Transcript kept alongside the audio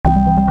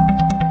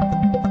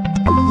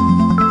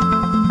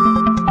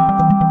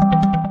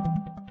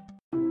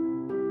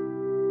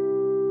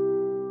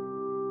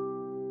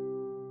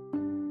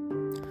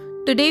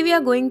Today we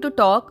are going to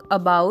talk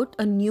about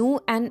a new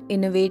and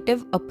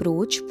innovative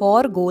approach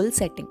for goal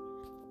setting.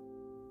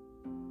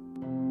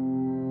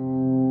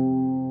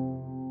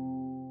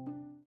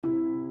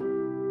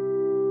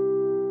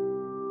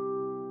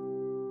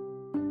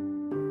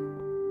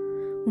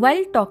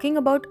 While talking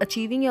about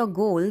achieving your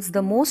goals,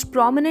 the most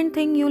prominent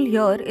thing you'll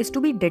hear is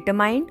to be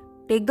determined,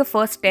 take the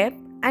first step,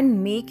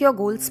 and make your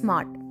goals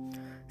SMART.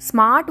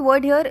 SMART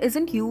word here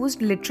isn't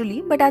used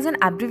literally but as an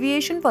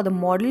abbreviation for the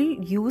model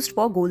used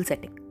for goal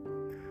setting,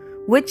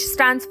 which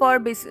stands for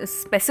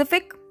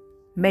specific,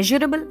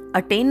 measurable,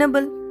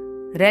 attainable,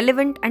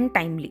 relevant, and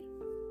timely.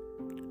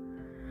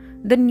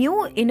 The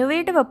new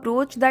innovative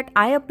approach that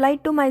I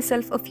applied to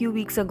myself a few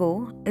weeks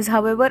ago is,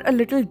 however, a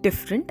little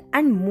different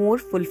and more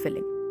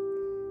fulfilling.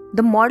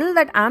 The model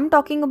that I'm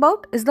talking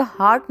about is the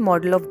heart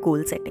model of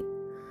goal setting.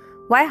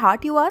 Why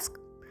heart, you ask?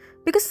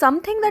 Because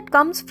something that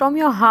comes from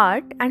your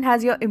heart and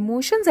has your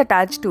emotions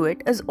attached to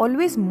it is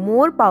always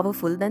more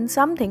powerful than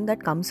something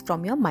that comes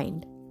from your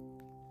mind.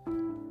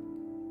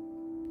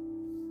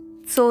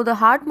 So the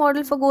heart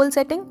model for goal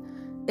setting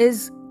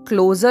is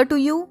closer to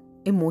you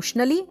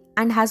emotionally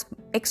and has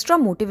extra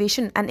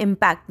motivation and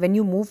impact when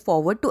you move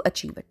forward to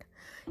achieve it.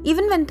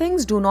 Even when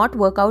things do not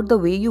work out the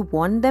way you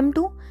want them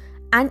to,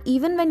 and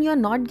even when you're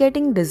not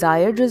getting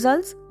desired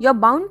results, you're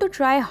bound to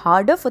try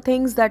harder for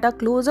things that are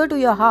closer to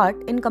your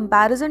heart in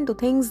comparison to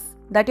things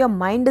that your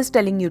mind is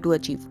telling you to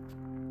achieve.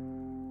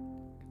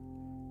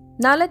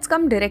 Now let's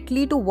come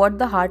directly to what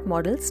the heart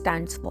model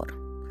stands for.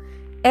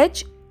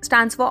 H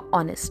stands for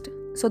honest.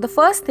 So the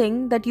first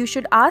thing that you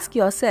should ask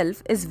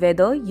yourself is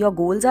whether your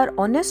goals are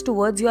honest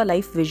towards your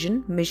life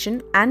vision,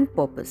 mission, and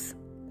purpose.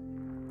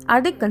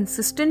 Are they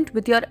consistent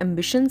with your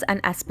ambitions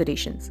and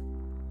aspirations?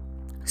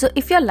 So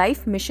if your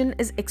life mission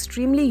is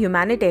extremely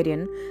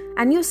humanitarian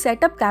and you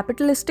set up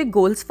capitalistic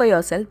goals for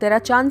yourself, there are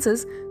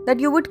chances that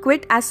you would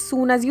quit as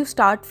soon as you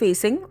start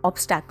facing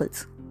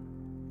obstacles.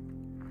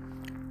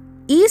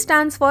 E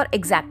stands for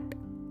exact.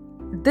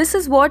 This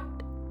is what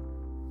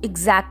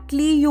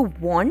exactly you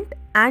want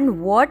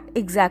and what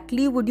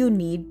exactly would you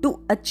need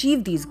to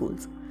achieve these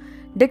goals.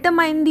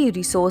 Determine the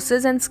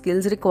resources and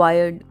skills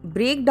required,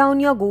 break down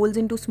your goals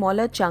into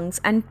smaller chunks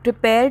and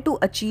prepare to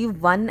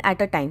achieve one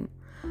at a time.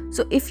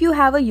 So if you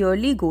have a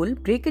yearly goal,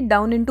 break it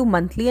down into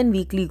monthly and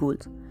weekly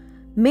goals.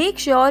 Make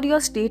sure your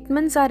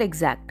statements are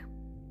exact.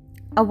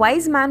 A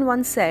wise man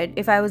once said,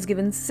 if I was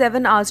given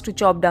 7 hours to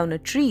chop down a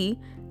tree,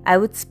 I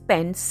would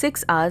spend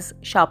 6 hours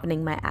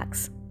sharpening my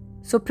axe.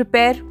 So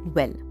prepare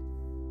well.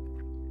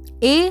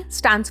 A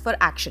stands for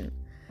action.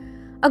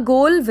 A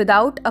goal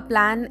without a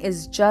plan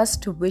is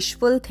just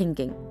wishful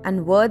thinking,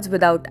 and words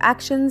without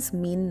actions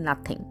mean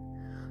nothing.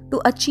 To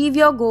achieve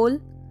your goal,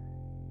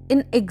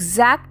 in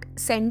exact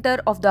center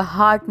of the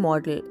heart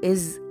model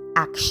is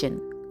action.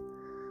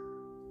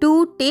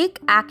 To take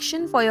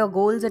action for your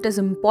goals, it is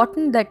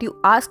important that you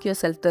ask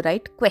yourself the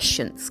right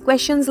questions.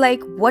 Questions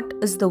like, what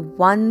is the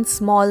one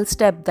small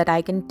step that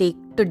I can take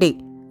today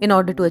in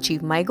order to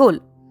achieve my goal?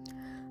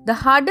 The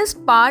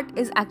hardest part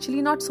is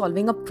actually not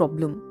solving a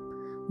problem,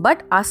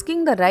 but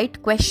asking the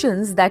right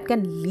questions that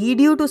can lead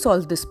you to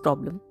solve this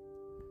problem.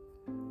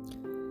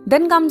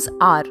 Then comes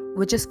R,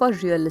 which is for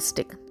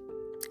realistic.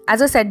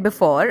 As I said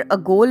before, a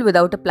goal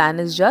without a plan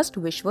is just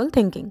wishful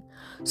thinking.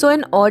 So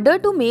in order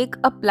to make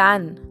a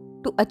plan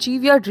to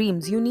achieve your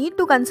dreams, you need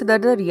to consider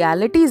the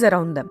realities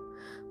around them.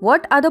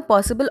 What are the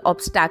possible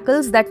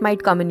obstacles that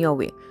might come in your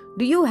way?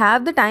 Do you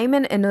have the time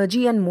and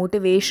energy and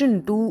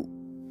motivation to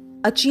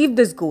achieve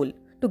this goal,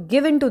 to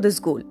give into this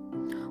goal?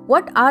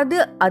 What are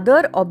the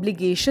other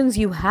obligations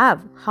you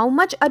have? How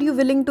much are you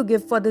willing to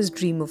give for this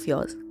dream of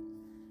yours?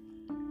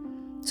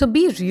 So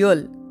be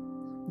real.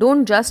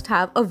 Don't just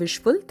have a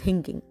wishful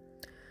thinking.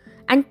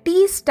 And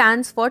T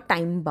stands for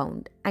time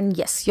bound. And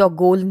yes, your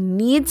goal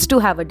needs to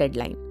have a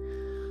deadline.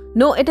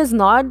 No, it is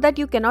not that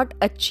you cannot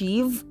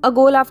achieve a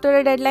goal after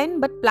a deadline,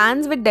 but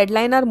plans with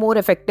deadline are more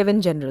effective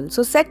in general.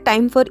 So set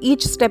time for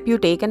each step you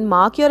take and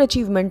mark your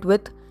achievement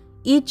with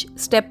each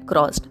step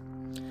crossed.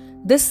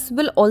 This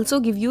will also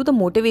give you the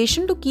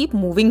motivation to keep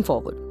moving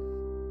forward.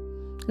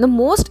 The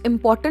most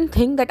important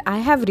thing that I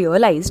have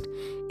realized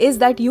is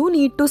that you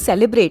need to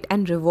celebrate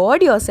and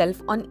reward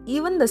yourself on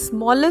even the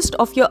smallest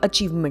of your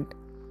achievement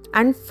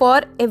and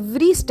for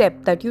every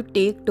step that you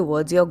take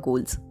towards your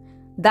goals.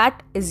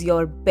 That is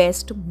your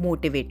best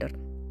motivator.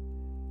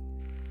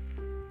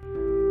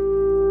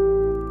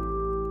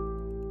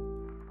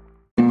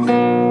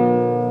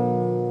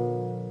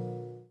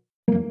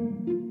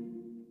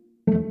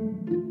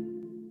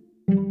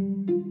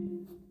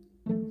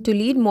 To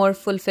lead more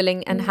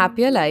fulfilling and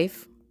happier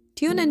life,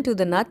 tune into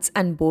the Nuts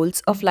and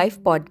Bolts of Life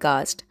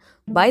podcast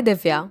by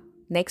Divya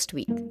next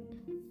week.